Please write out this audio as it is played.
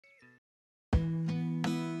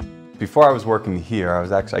Before I was working here,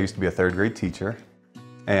 I used to be a third grade teacher,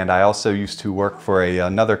 and I also used to work for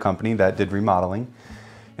another company that did remodeling.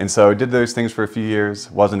 And so I did those things for a few years,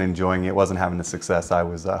 wasn't enjoying it, wasn't having the success I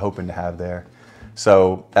was hoping to have there.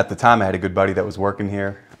 So at the time I had a good buddy that was working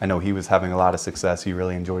here. I know he was having a lot of success, he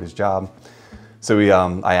really enjoyed his job. So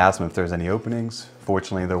I asked him if there's any openings.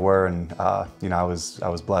 Fortunately there were, and you know, I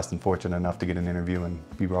was blessed and fortunate enough to get an interview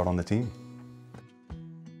and be brought on the team.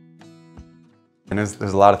 And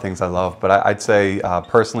there's a lot of things I love, but I'd say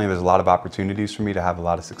personally there's a lot of opportunities for me to have a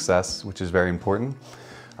lot of success, which is very important.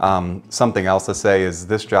 Something else to say is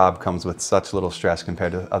this job comes with such little stress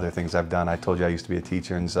compared to other things I've done. I told you I used to be a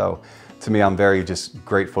teacher, and so to me I'm very just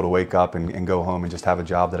grateful to wake up and go home and just have a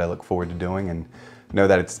job that I look forward to doing and know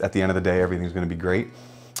that it's at the end of the day everything's going to be great.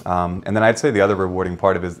 And then I'd say the other rewarding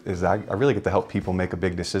part of it is I really get to help people make a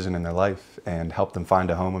big decision in their life and help them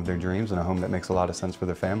find a home of their dreams and a home that makes a lot of sense for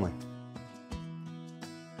their family.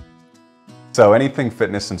 So anything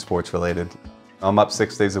fitness and sports related. I'm up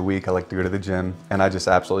 6 days a week. I like to go to the gym, and I just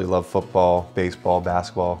absolutely love football, baseball,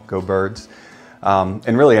 basketball, go Birds,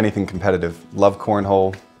 and really anything competitive. Love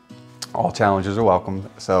cornhole. All challenges are welcome.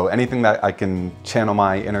 So anything that I can channel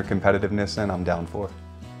my inner competitiveness in, I'm down for.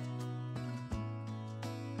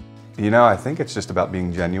 You know, I think it's just about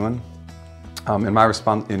being genuine. In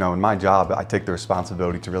my job, I take the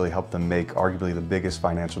responsibility to really help them make arguably the biggest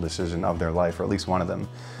financial decision of their life, or at least one of them.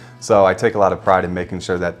 So I take a lot of pride in making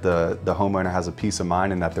sure that the homeowner has a peace of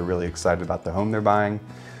mind and that they're really excited about the home they're buying,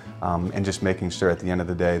 and just making sure at the end of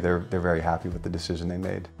the day they're very happy with the decision they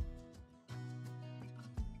made.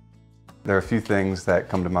 There are a few things that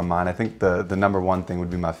come to my mind. I think the number one thing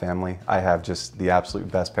would be my family. I have just the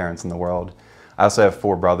absolute best parents in the world. I also have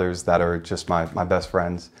 4 brothers that are just my best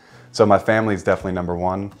friends. So my family is definitely number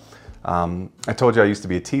one. I told you I used to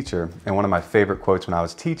be a teacher, and one of my favorite quotes when I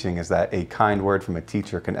was teaching is that a kind word from a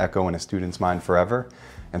teacher can echo in a student's mind forever.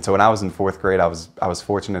 And so when I was in 4th grade, I was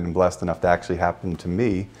fortunate and blessed enough to actually happen to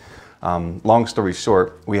me. Long story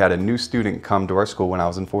short, we had a new student come to our school when I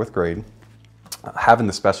was in 4th grade. Having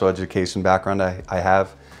the special education background I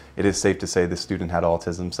have, it is safe to say this student had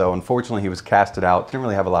autism. So unfortunately he was casted out, didn't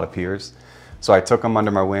really have a lot of peers. So I took him under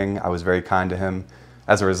my wing, I was very kind to him.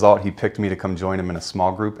 As a result, he picked me to come join him in a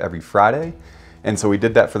small group every Friday. And so we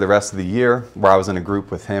did that for the rest of the year, where I was in a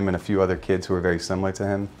group with him and a few other kids who were very similar to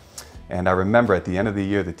him. And I remember at the end of the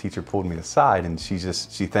year, the teacher pulled me aside and she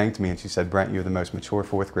thanked me and she said, "Brent, you're the most mature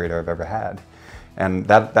 4th grader I've ever had." And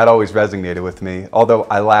that always resonated with me. Although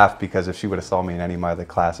I laughed because if she would have saw me in any of my other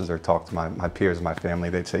classes or talked to my peers and my family,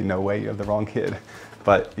 they'd say, "No way, you have the wrong kid."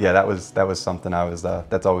 But yeah, that was something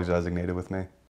that's always resonated with me.